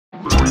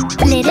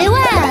Little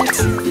World.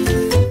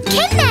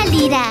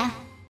 Kinderlieder.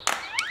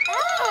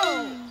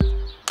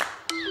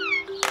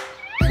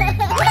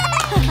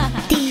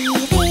 Die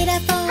Räder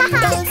vom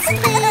Bus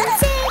drehen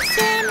sich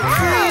im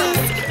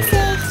Kreis,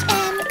 sich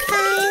im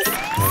Kreis,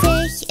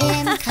 sich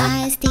im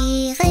Kreis.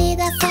 Die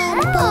Räder vom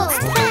Bus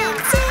drehen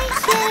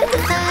sich im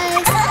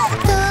Kreis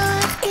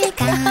durch die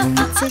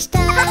ganze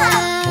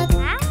Stadt.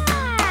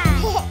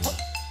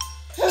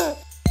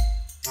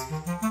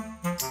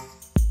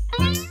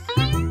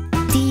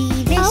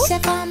 Die Wischer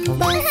vom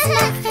Bus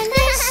machen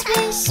wisch,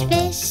 wisch,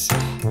 wisch,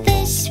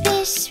 wisch,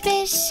 wisch,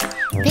 wisch,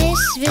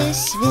 wisch,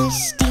 wisch,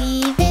 wisch.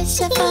 Die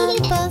Wischer vom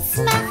Bus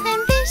machen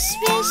wisch,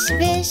 wisch,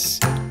 wisch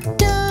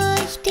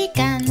durch die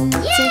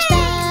ganze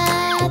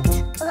Stadt.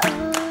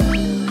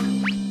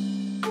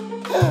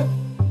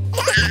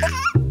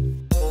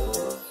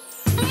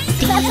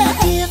 Die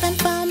Türen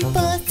vom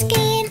Bus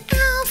gehen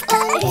auf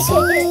und zu,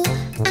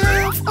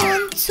 auf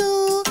und zu,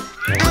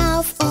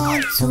 auf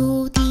und zu.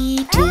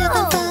 Die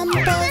Türen vom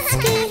Bus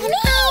gehen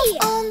auf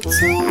und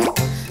zu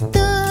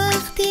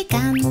durch die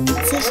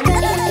ganze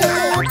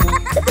Stadt.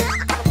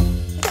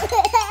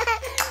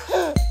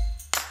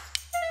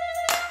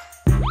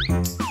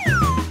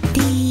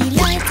 Die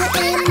Leute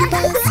im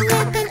Bus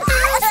wippen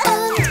auf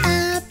und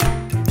ab,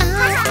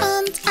 auf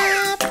und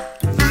ab,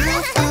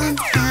 auf und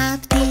ab.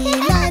 Die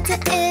Leute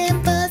im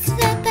Bus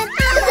wippen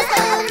auf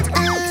und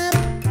ab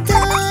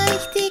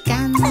durch die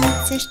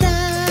ganze Stadt.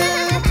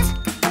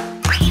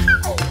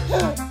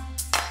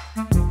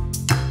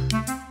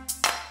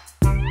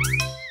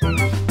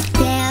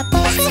 Der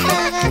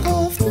Busfahrer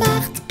ruft,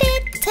 macht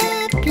bitte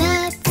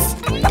Platz,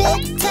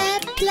 bitte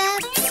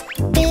Platz,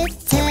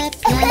 bitte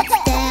Platz.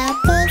 Der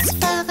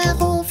Busfahrer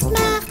ruft,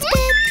 macht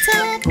bitte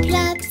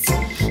Platz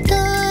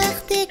durch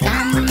die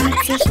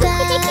ganze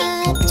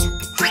Stadt.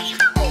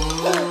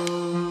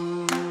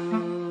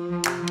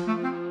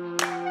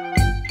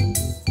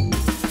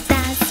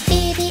 Das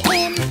Baby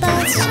im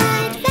Bus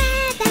schreit wä,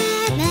 wä,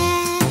 wä,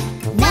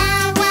 wä,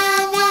 wä,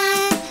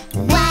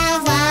 wä, wä,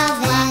 wä,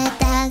 wä.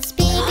 Das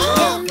Baby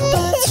im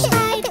Bus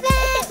schreit wä,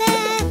 wä,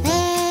 wä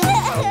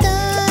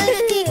durch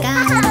die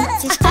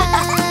ganze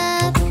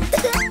Stadt.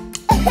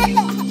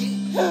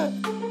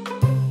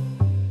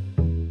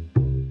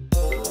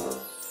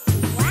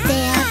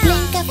 Der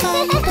Blinker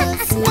vom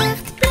Bus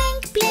macht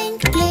blink, blink,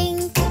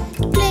 blink,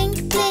 blink,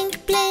 blink,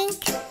 blink,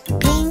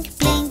 blink,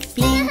 blink,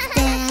 blink.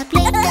 Der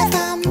Blinker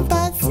vom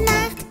Bus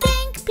macht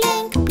blink,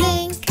 blink,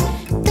 blink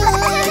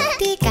durch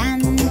die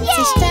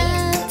ganze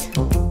Stadt.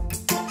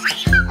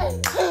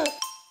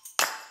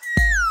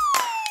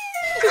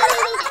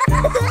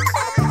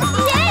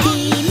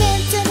 Die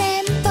Münzen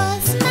im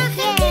Bus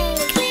machen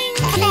kling,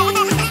 kling,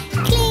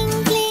 kling, kling,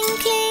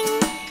 kling,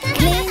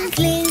 kling,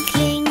 kling,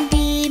 kling.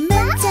 Die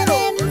Münzen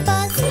im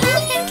Bus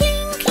machen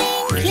kling,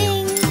 kling,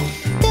 kling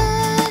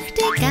durch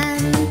die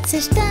ganze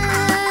Stadt.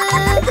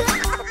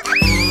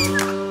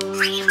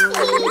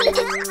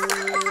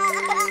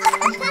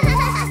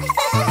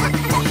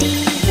 Die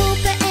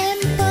Hupe im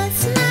Bus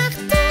macht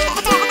tut,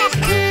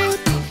 tut,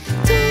 tut,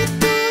 tut,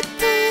 tut,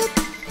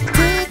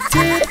 tut,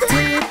 tut,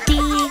 tut.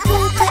 Die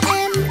Hupe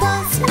im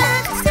Bus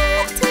macht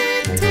tut, tut,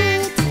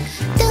 tut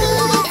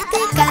durch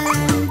die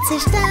ganze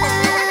Stadt.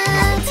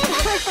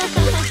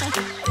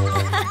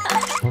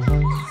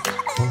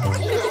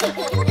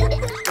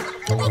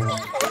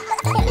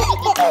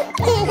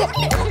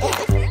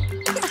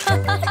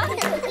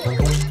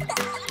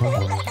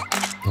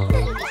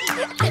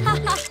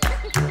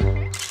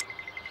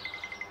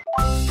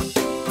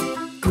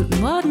 Guten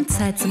Morgen,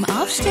 Zeit zum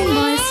Aufstehen,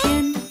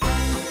 Mäuschen.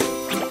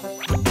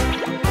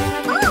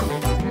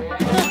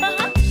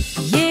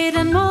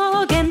 Jeden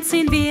Morgen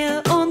ziehen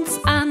wir uns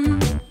an.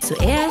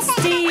 Zuerst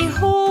die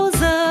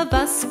Hose,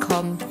 was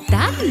kommt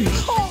dann?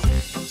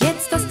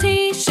 Jetzt das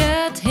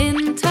T-Shirt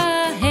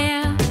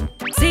hinterher.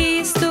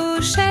 Siehst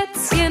du,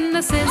 Schätzchen,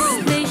 es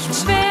ist nicht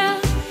schwer.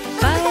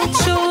 Bald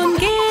schon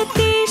geht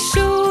die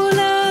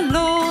Schule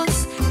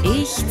los.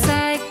 Ich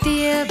zeig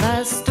dir,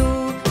 was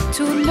du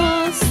tun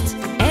musst.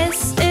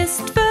 Es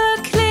ist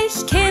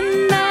wirklich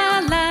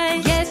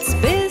kinderleicht.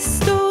 Jetzt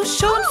bist du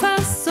schon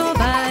fast so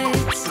weit.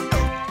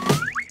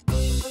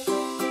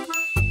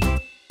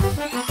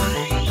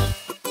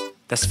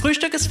 Das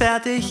Frühstück ist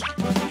fertig.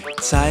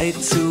 Zeit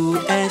zu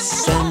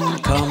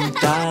essen kommt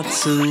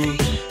dazu.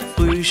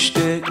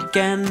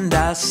 Frühstücken,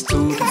 das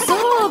tut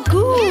So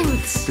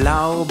gut.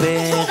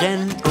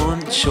 Blaubeeren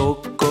und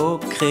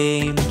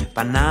Schokocreme,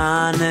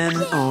 Bananen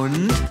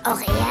und Auch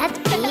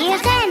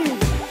Erdbeeren.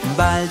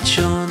 bald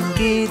schon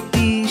geht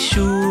die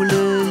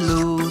Schule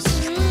los.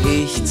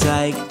 Ich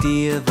zeig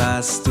dir,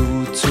 was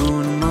du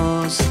tun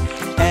musst.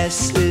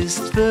 Es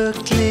ist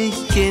wirklich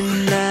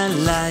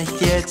kinderleicht.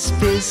 Jetzt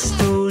bist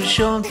du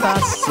schon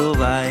fast so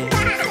weit.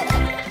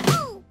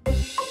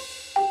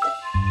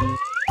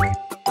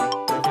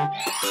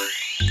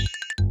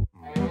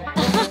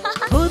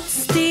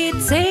 Putz die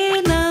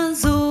Zähne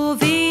so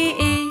wie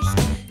ich.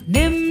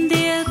 Nimm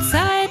dir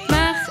Zeit,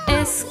 mach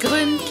es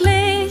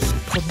gründlich.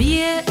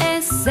 Probier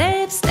es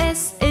selbst,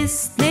 es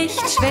ist nicht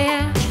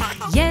schwer.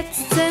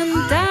 Jetzt sind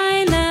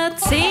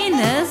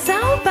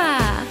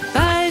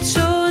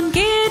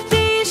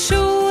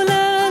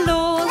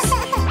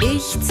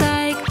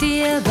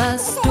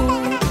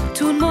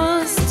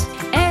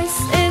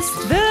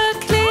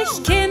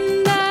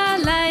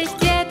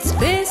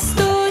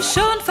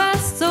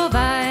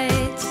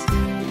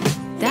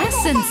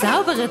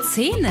saubere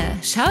Zähne.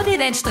 Schau dir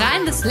dein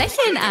strahlendes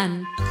Lächeln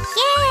an.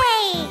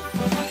 Yay!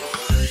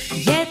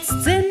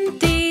 Jetzt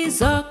sind die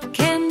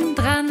Socken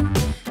dran.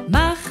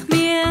 Mach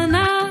mir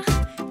nach,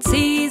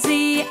 zieh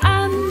sie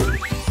an.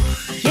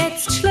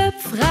 Jetzt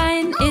schlüpf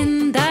rein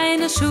in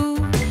deine Schuhe.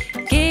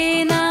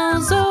 Genau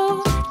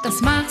so,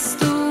 das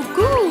machst du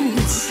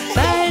gut.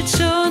 Bald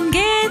schon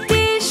geht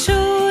die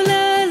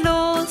Schule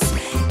los.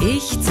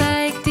 Ich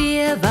zeig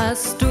dir,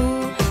 was du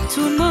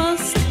tun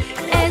musst.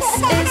 Es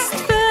ist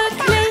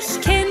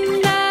wirklich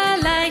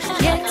kinderleicht.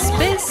 Jetzt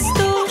bist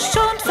du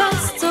schon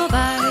fast so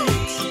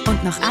weit.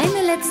 Und noch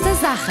eine letzte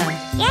Sache.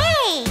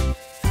 Yay!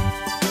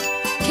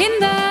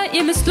 Kinder,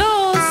 ihr müsst los.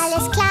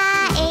 Alles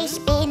klar, ich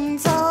bin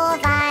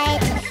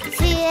soweit.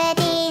 Für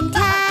den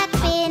Tag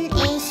bin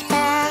ich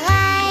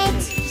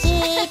bereit.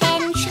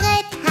 Jeden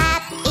Schritt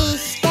hab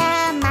ich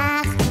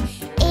gemacht.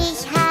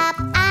 Ich hab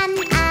an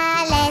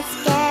alles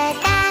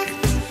gedacht.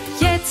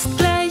 Jetzt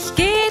gleich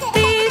geht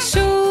die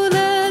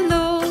Schule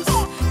los.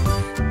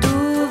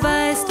 Du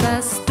weißt,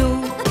 was du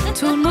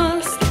tun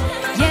musst.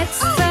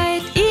 Jetzt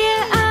seid ihr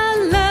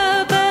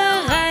alle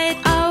bereit.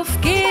 Auf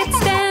geht's,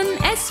 denn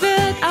es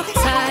wird auch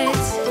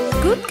Zeit.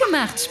 Gut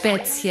gemacht,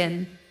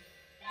 Spätzchen.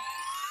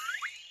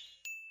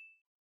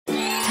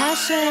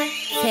 Tasche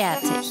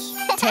fertig.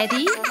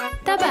 Teddy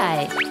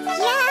dabei.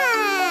 Ja!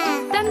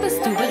 Dann bist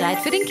du bereit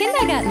für den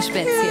Kindergarten,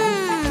 Spätzchen.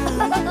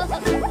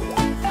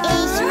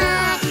 Ich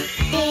mag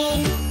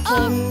den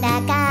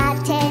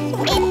Kindergarten.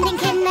 In den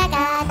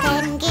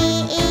Kindergarten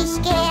geh ich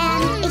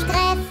gern. Ich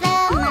treffe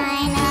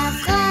meine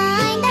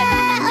Freunde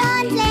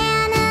und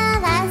lerne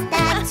was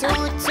dazu.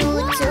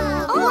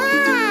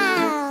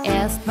 Wow!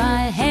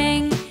 Erstmal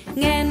hängen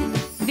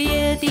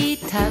wir die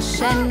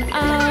Taschen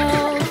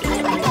auf.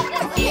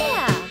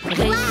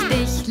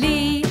 Richtig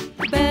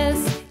liebes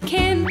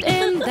Kind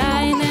in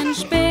deinen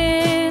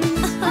Spind.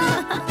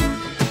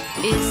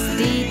 Ist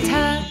die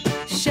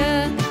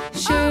Tasche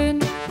schön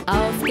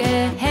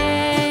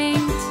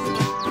aufgehängt?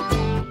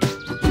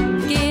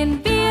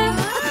 Gehen wir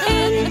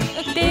in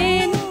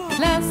den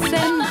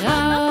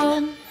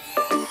Klassenraum.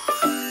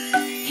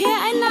 Hier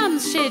ein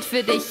Namensschild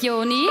für dich,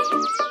 Joni.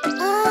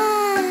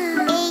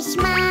 Ich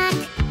mag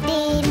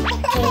den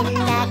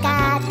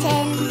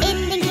Kindergarten. In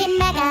den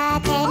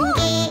Kindergarten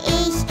geh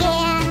ich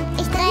gern.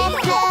 Ich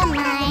treffe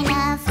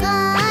meine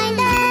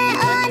Freunde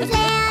und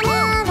lerne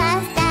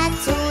was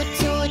dazu.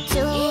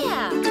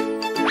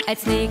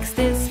 Als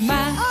nächstes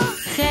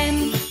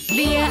machen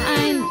wir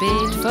ein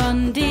Bild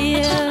von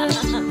dir.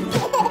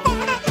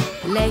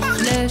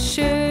 Lächle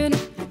schön,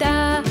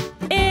 da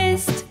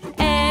ist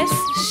es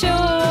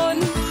schon.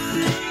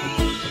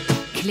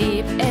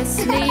 Kleb es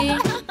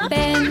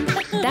neben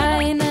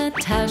deine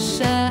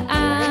Tasche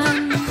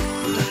an.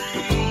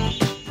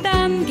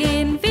 Dann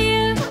gehen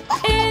wir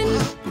in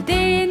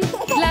den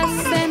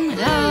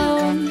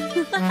Klassenraum.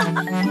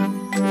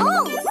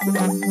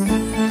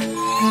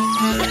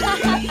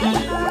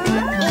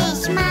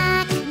 Ich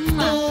mag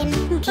den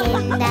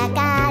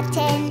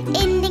Kindergarten.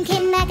 In den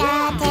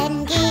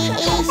Kindergarten geh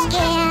ich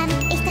gern.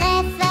 Ich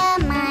treffe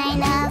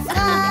meine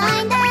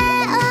Freunde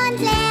und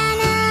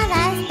lerne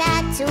was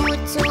dazu.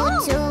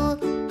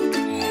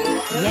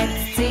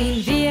 Jetzt ziehen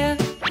wir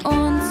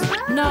uns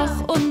noch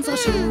unsere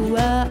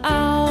Schuhe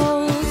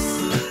aus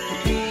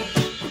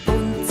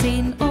und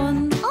ziehen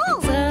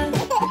unsere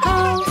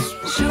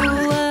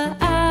Hausschuhe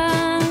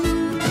an.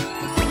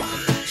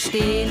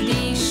 Stehen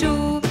die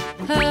Schuhe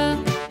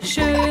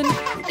schön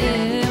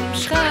im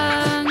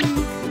Schrank.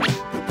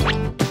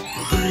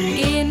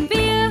 Gehen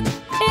wir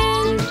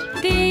in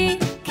die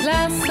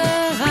Klasse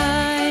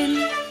rein.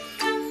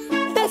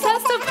 Das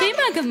hast du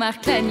prima gemacht,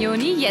 Klein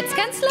Joni. Jetzt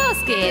kann's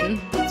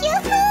losgehen.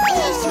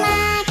 Ich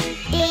mag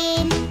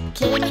den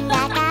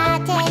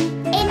Kindergarten.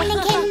 In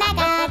den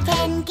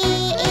Kindergarten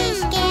geh ich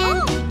gern.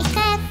 Ich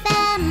treffe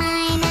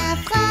meine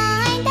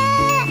Freunde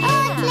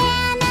und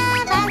lerne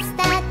was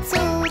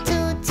dazu.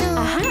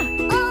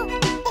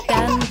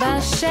 Dann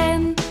waschen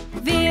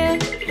wir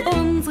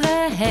unsere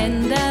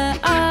Hände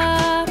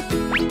ab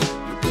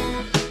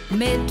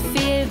mit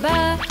viel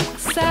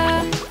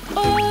Wasser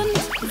und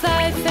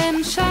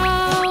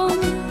Seifenschaum.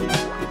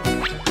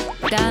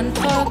 Dann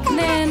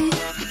trocknen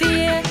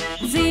wir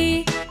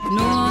sie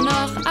nur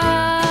noch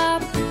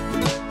ab.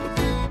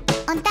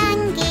 Und dann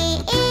geh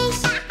ich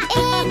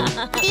in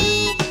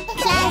die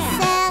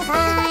Klasse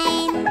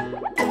rein.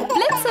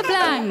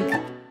 Blitzeblank!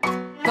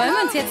 Wollen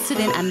wir uns jetzt zu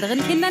den anderen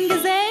Kindern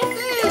gesellen?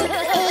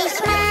 Ich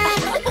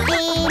mag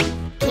den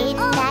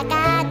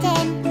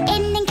Kindergarten.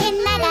 In den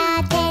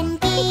Kindergarten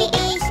geh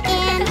ich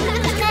gern.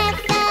 Ich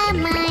treffe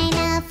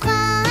meine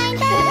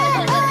Freunde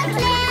und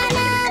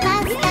lerne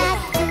was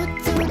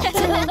dazu.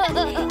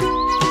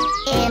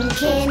 Im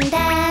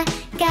Kindergarten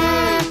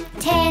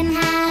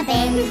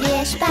haben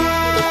wir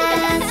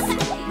Spaß.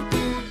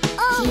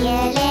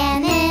 Hier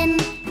lernen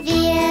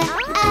wir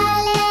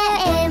alle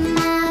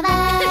immer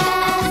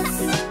was.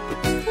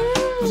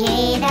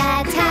 Jeder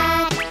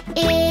Tag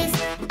ist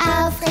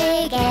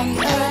aufregend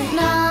und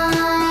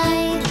neu.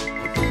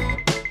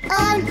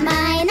 Und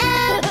meine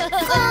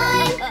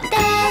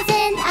Freunde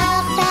sind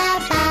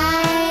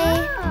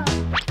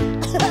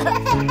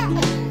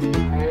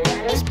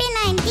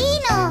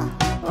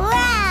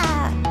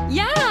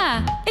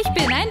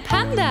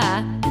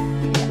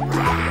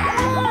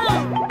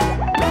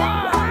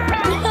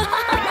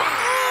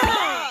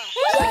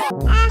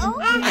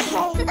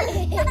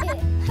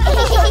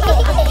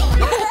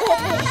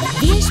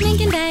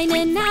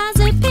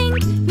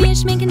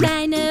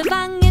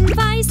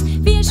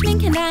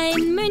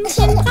dein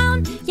Mündchen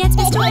braun. Jetzt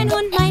bist du ein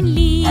Hund, mein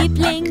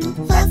Liebling.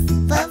 Wuff,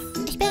 wuff,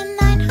 ich bin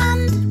ein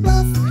Hund.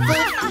 Wuff,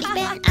 wuff, ich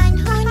bin ein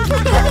Hund.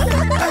 Wuff,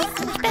 wuff,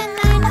 ich bin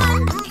ein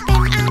Hund. Ich bin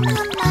ein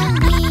Hund, mein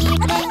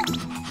Liebling.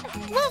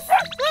 Wuff,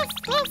 wuff,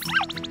 wuff.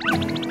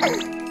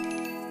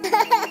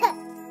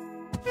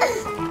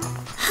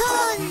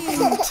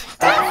 Hund.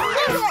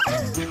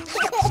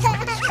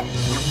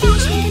 Wir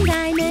schminken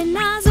deine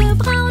Nase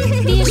braun,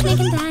 wir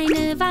schminken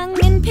deine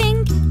Wangen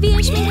pink,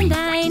 wir schminken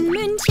dein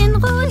Mündchen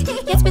rot.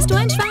 Jetzt bist du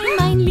ein Schwein,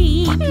 mein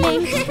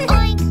Liebling.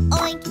 Oink,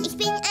 oink, ich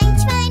bin ein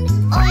Schwein.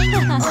 Oink,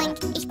 oink,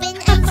 ich bin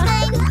ein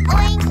Schwein.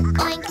 Oink,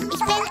 oink,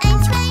 ich bin ein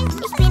Schwein.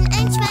 Ich bin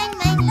ein Schwein,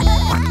 mein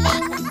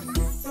Liebling.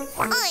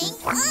 Oink,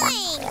 oink.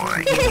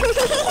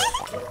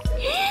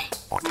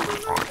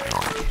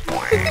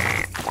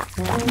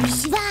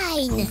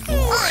 Schwein. Oink,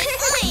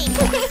 oink.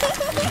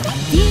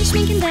 Wir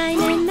schminken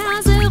deine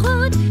Nase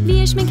rot,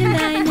 wir schminken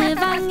deine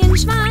Wangen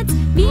schwarz,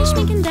 wir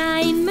schminken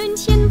dein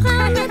Mündchen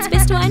braun. Jetzt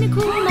bist du eine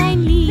Kuh,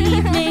 mein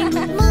Liebling.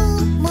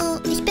 Mu, mu,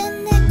 ich bin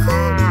eine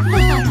Kuh.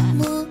 Mu,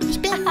 mu, ich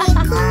bin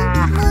eine Kuh.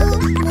 Mu,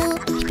 mu,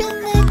 ich bin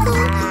eine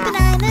Kuh. Bin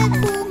eine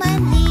Kuh,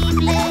 mein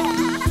Liebling.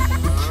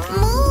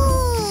 Mu.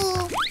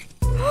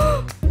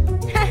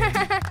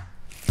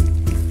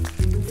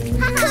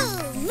 Kuh,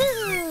 mu.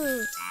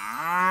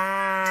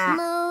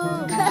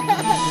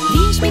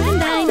 Wir schminken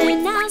deine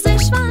Nase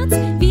schwarz,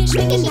 wir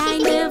schminken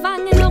deine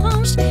Wangen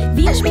orange,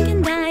 wir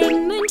schminken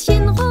dein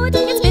Mündchen rot.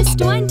 Jetzt bist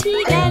du ein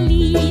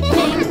Tigerliebling.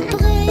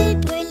 Brüll,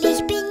 brüll,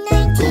 ich bin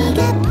ein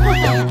Tiger.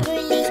 Brüll,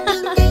 brüll, ich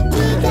bin ein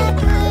Tiger.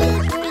 Brüll,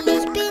 brüll,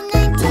 ich bin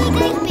ein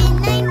Tiger. Ich bin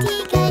ein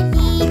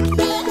Tigerliebling.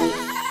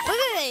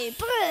 Brüll,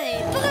 brüll,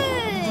 brüll.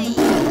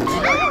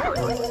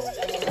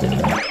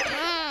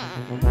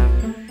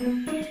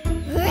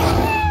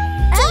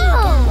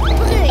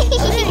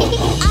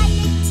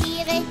 Alle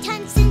Tiere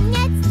tanzen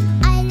jetzt.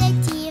 Alle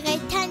Tiere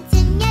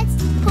tanzen jetzt.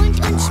 Hund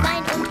und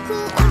Schwein und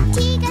Kuh und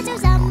Tiger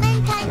zusammen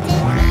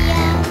tanzen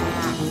wir.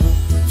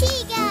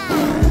 Tiger,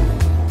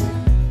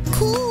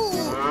 Kuh,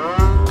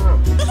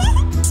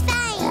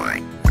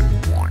 Schwein,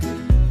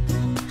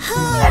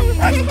 Hund.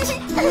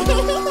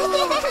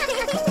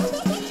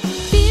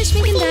 Wir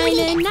schminken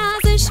deine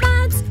Nase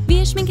schwarz,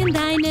 wir schminken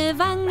deine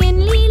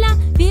Wangen lila,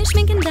 wir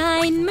schminken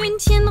dein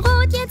Mündchen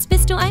rot. Jetzt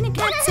bist du eine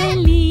Katze,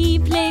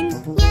 Liebling.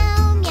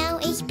 Miau, miau,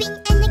 ich bin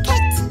eine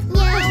Katz.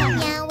 Miau,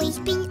 miau, ich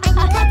bin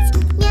eine Katz.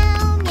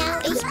 Miau, miau,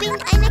 ich bin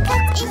eine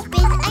Katz. Ich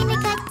bin eine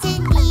Katze,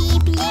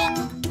 Liebling.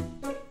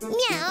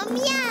 Miau,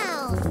 miau.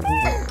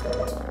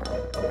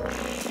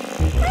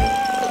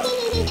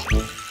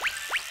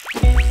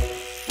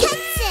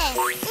 Katze,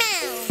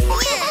 miau,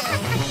 miau.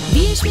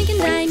 Wir schminken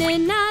deine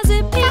Nase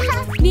pink,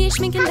 wir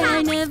schminken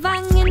deine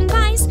Wangen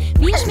weiß,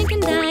 wir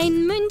schminken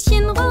dein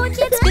Mündchen rot.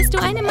 Jetzt bist du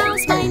eine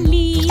Maus, mein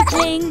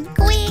Liebling.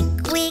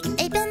 Quick, quick,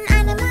 ich bin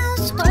eine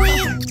Maus.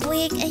 Quick,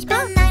 quick, ich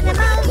bin eine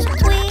Maus.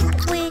 Quick,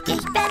 quick,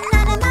 ich bin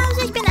eine Maus.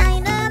 Ich bin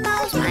eine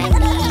Maus, mein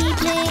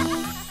Liebling.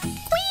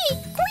 Quick,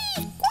 quick,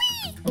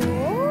 quick.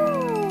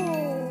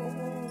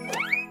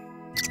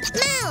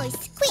 Maus,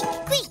 quick,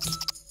 quick.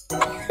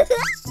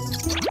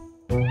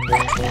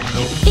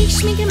 Ich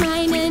schminke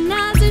meine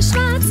Nase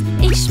schwarz,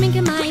 ich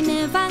schminke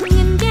meine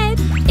Wangen gelb,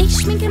 ich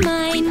schminke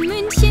mein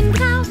Mündchen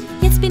grau.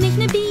 Jetzt bin ich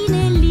eine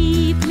Biene,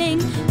 Liebling.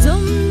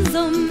 Summ,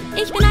 summ,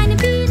 ich bin eine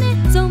Biene.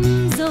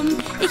 Summ, summ,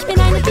 ich bin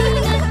eine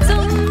Biene.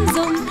 Summ,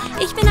 summ,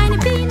 ich bin eine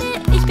Biene.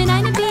 Ich bin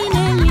eine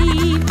Biene,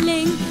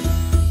 Liebling.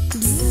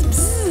 Bzz,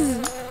 bzz.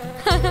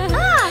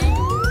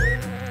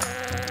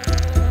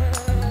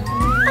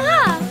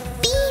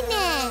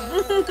 Biene.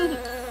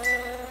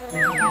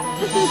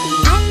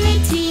 Alle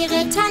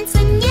Tiere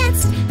tanzen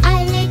jetzt,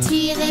 alle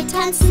Tiere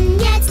tanzen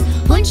jetzt.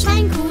 Hund,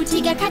 Schwein, Kuh,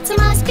 Tiger, Katze,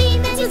 Maus,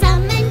 Biene,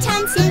 zusammen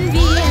tanzen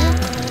wir.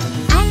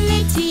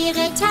 Alle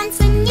Tiere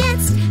tanzen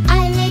jetzt,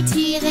 alle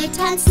Tiere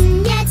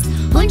tanzen jetzt.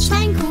 Hund,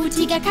 Schwein, Kuh,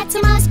 Tiger, Katze,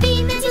 Maus,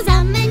 Biene,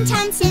 zusammen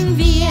tanzen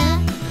wir.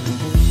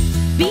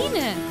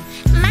 Biene,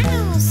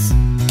 Maus,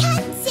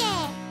 Katze,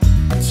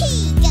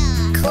 Tiger,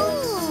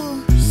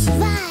 Kuh,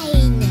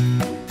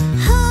 Schwein,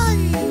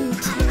 Hund.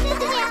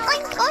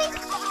 Oink, oink.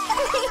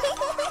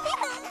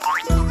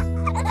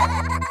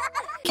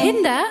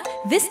 Kinder,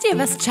 wisst ihr,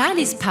 was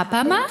Charlies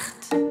Papa macht?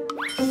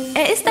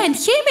 Er ist ein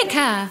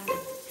Chemiker.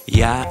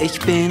 Ja, ich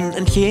bin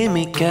ein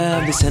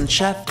Chemiker,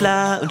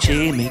 Wissenschaftler und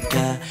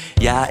Chemiker.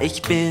 Ja,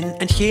 ich bin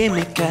ein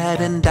Chemiker,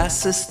 denn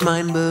das ist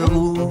mein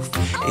Beruf.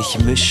 Ich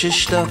mische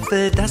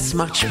Stoffe, das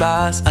macht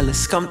Spaß.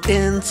 Alles kommt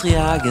ins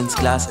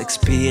Reagenzglas.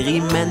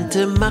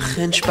 Experimente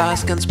machen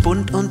Spaß, ganz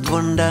bunt und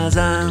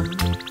wundersam.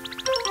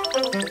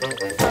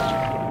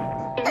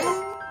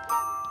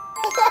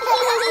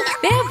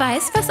 Wer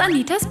weiß, was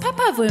Anitas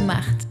Papa wohl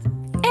macht?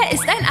 Er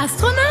ist ein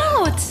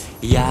Astronaut.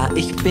 Ja,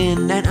 ich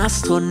bin ein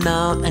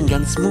Astronaut, ein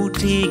ganz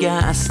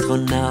mutiger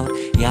Astronaut.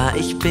 Ja,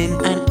 ich bin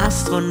ein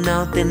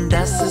Astronaut, denn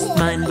das ist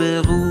mein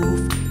Beruf.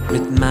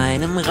 Mit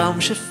meinem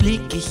Raumschiff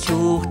flieg ich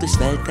hoch, durchs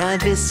Weltall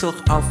bis hoch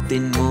auf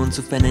den Mond.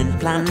 Zu fernen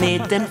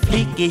Planeten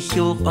flieg ich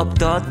hoch, ob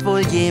dort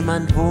wohl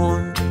jemand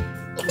wohnt.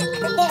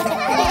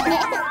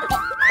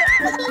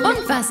 Und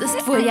Was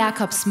ist wohl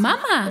Jakobs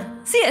Mama?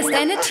 Sie ist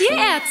eine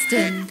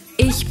Tierärztin.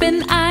 Ich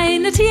bin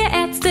eine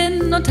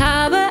Tierärztin und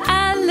habe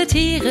alle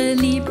Tiere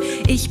lieb.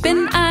 Ich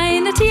bin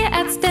eine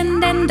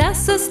Tierärztin, denn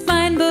das ist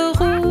mein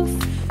Beruf.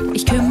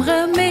 Ich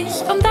kümmere mich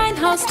um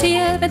dein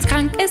Haustier. Wenn's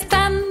krank ist,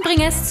 dann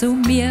bring es zu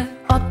mir.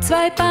 Ob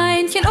 2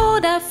 Beinchen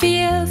oder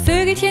 4,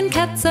 Vögelchen,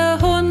 Katze,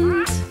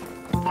 Hund.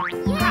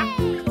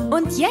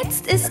 Und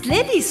jetzt ist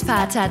Lillys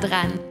Vater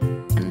dran.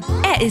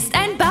 Er ist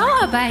ein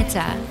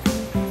Bauarbeiter.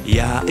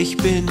 Ja, ich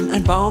bin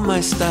ein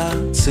Baumeister,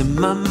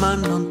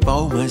 Zimmermann und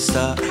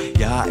Baumeister.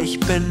 Ja, ich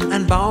bin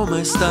ein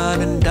Baumeister,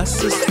 denn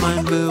das ist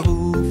mein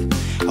Beruf.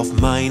 Auf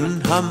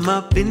meinen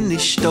Hammer bin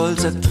ich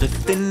stolz, er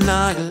trifft den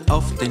Nagel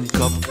auf den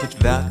Kopf.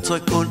 Mit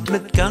Werkzeug und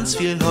mit ganz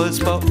viel Holz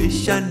bau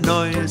ich ein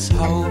neues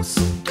Haus.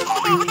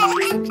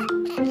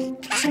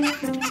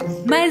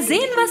 Mal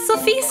sehen, was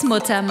Sophies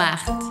Mutter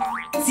macht.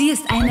 Sie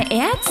ist eine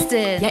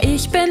Ärztin. Ja,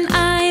 ich bin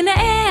eine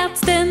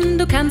Ärztin.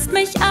 Du kannst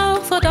mich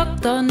auch Frau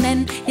Doktor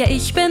nennen. Ja,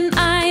 ich bin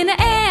eine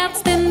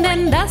Ärztin,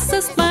 denn das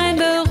ist mein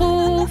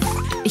Beruf.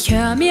 Ich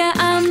höre mir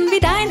an, wie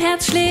dein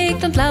Herz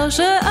schlägt und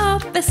lausche,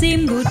 ob es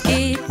ihm gut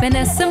geht. Wenn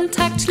es im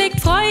Takt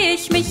schlägt, freue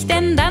ich mich,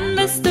 denn dann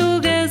bist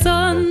du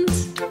gesund.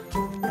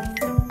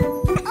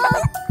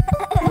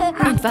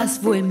 Und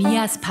was wohl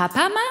Mias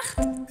Papa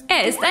macht?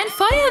 Er ist ein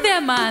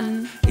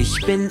Feuerwehrmann.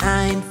 Ich bin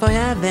ein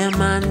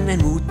Feuerwehrmann, ein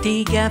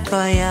mutiger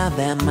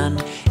Feuerwehrmann.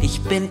 Ich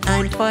bin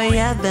ein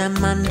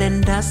Feuerwehrmann,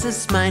 denn das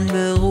ist mein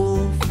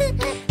Beruf.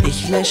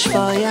 Ich lösch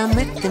Feuer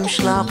mit dem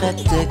Schlauch,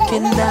 rette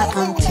Kinder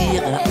und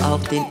Tiere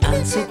auf. Den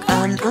Anzug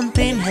an und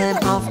den Helm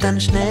auf,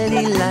 dann schnell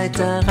die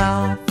Leiter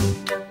rauf.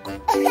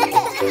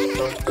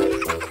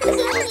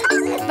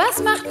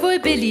 Was macht wohl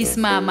Billys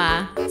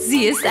Mama?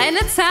 Sie ist eine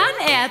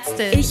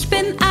Zahnärztin. Ich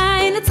bin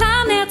eine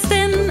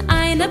Zahnärztin,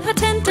 eine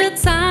patente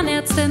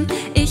Zahnärztin.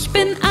 Ich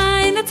bin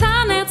eine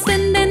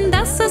Zahnärztin, denn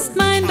das ist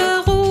mein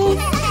Beruf.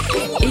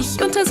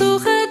 Ich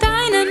untersuche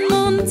deinen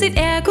Mund, sieht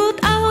er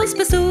gut aus,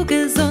 bist du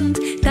gesund?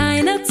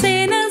 Deine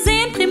Zähne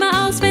sehen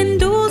prima aus, wenn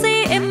du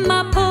sie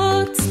immer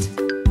putzt.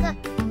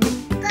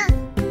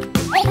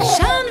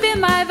 Schauen wir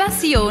mal,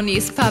 was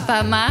Jonis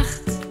Papa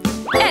macht.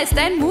 Er ist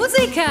ein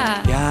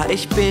Musiker. Ja,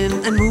 ich bin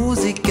ein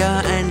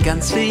Musiker, ein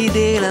ganz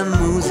fideler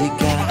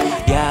Musiker.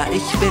 Ja,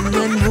 ich bin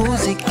ein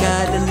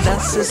Musiker, denn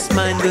das ist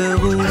mein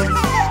Beruf.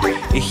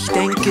 Ich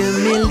denke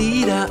mir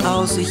Lieder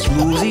aus, ich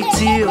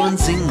musiziere und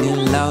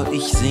singe laut.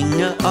 Ich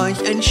singe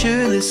euch ein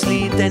schönes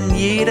Lied, denn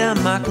jeder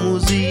mag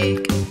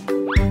Musik.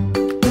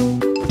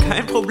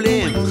 Kein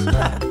Problem.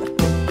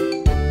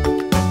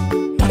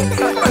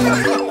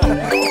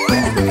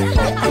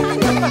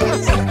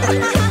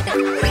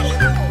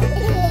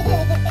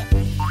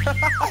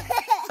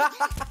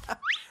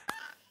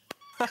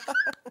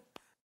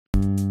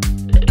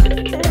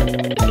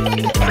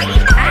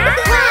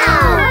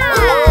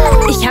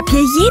 Ich habe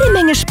hier jede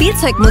Menge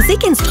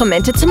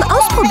Spielzeug-Musikinstrumente zum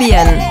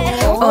Ausprobieren.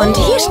 Und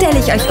hier stelle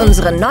ich euch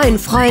unseren neuen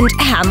Freund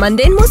Hermann,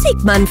 den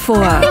Musikmann,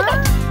 vor.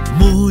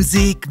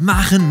 Musik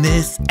machen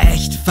ist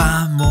echt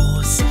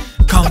famos.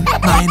 Kommt,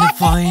 meine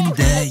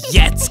Freunde,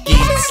 jetzt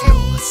geht's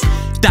los.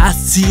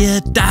 Das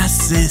hier,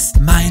 das ist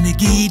meine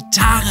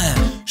Gitarre.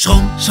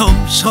 Schrumm, schrumm,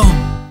 schrumm.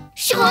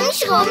 Schrumm,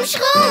 schrumm,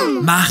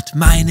 schrumm. Macht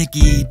meine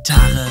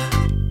Gitarre.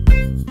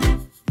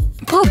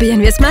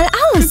 Probieren wir es mal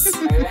aus.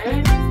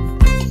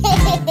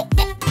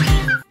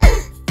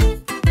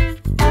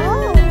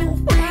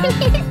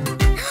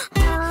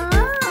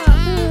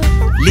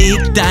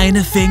 Leg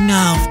deine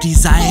Finger auf die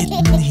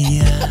Saiten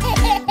hier.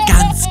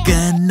 Ganz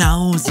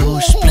genau so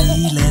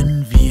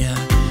spielen wir.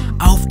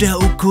 Auf der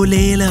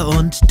Ukulele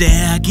und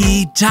der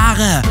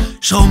Gitarre.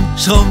 Schrumm,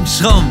 schrumm,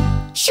 schrumm.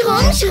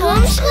 Schrumm,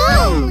 schrumm,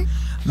 schrumm.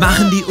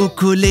 Machen die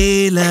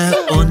Ukulele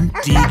und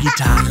die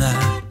Gitarre.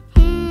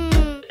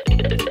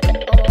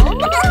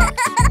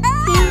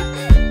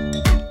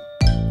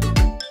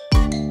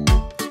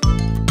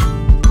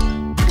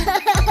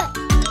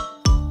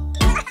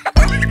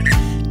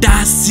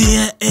 Das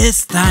hier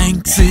ist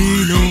ein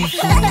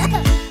Xylophon.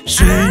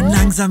 Schön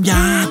langsam,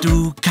 ja,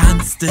 du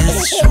kannst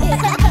es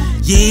schon.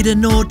 Jede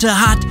Note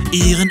hat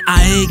ihren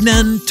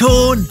eigenen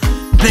Ton.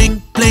 Pling,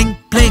 pling,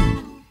 pling.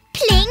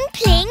 Pling,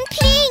 pling,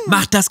 pling.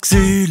 Macht das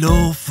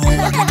Xylophon.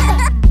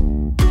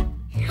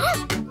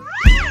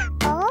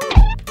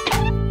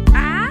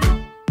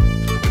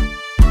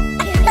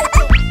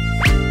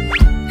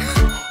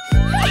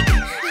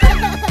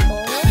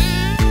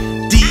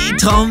 Die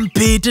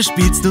Trompete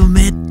spielst du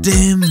mit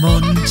dem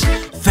Mund.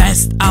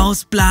 Fest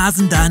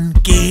ausblasen, dann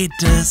geht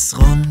es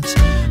rund.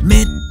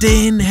 Mit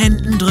den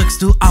Händen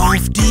drückst du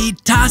auf die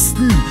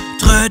Tasten.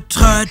 Tröt,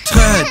 tröt,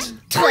 tröt.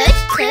 Tröt,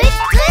 tröt,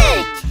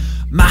 tröt.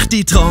 Mach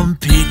die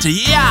Trompete,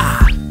 ja!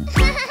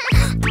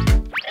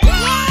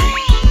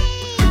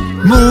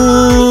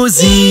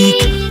 Musik,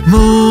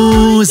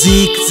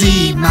 Musik,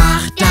 sie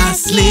macht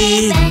das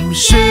Leben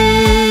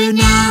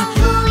schöner.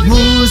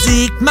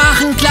 Musik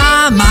machen,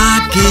 klar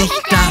mag ich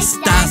das,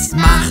 das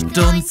macht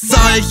uns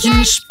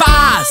solchen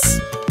Spaß.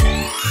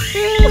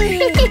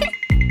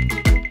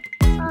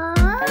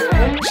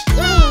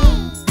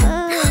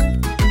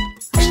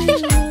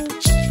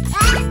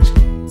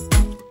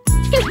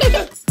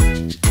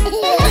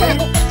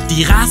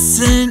 Die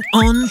Rasseln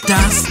und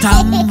das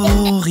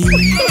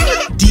Tambourin,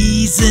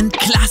 die sind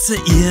klasse,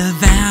 ihr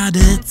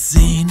werdet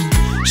sehen.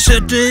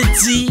 Schüttelt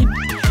sie,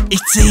 ich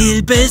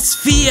zähl bis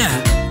 4.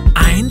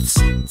 1,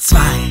 2,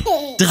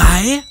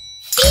 3.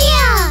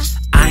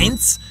 4.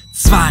 1,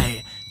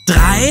 2,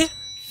 3.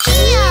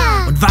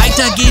 4. Und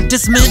weiter geht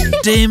es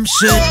mit dem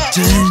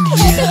Schütteln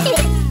hier.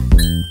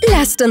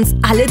 Lasst uns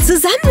alle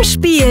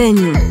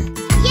zusammenspielen.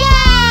 Yay!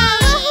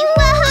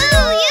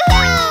 Woohoo!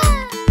 Juhu!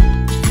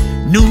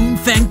 Nun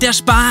fängt der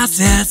Spaß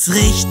erst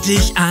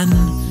richtig an.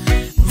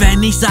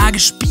 Wenn ich sage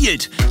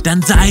spielt,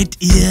 dann seid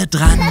ihr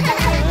dran.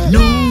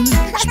 Nun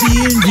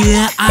spielen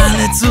wir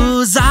alle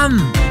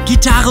zusammen.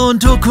 Gitarre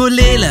und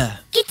Ukulele.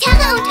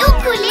 Gitarre und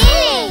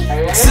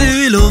Ukulele.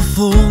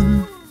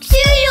 Xylophon.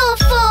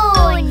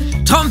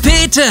 Xylophon.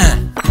 Trompete.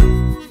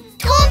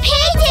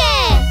 Trompete.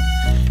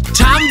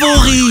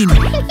 Tambourin.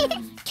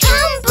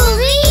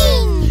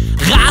 Tambourin.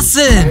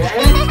 Rasseln.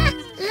 Rasseln.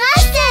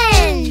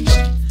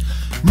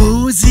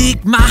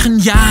 Musik machen,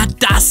 ja,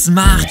 das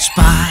macht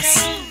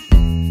Spaß.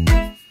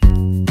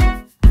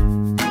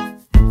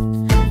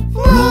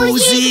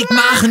 Musik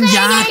machen,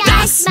 ja,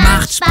 das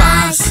macht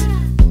Spaß.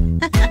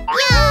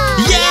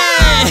 Ja.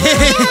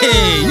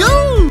 Yeah!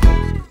 Juhu!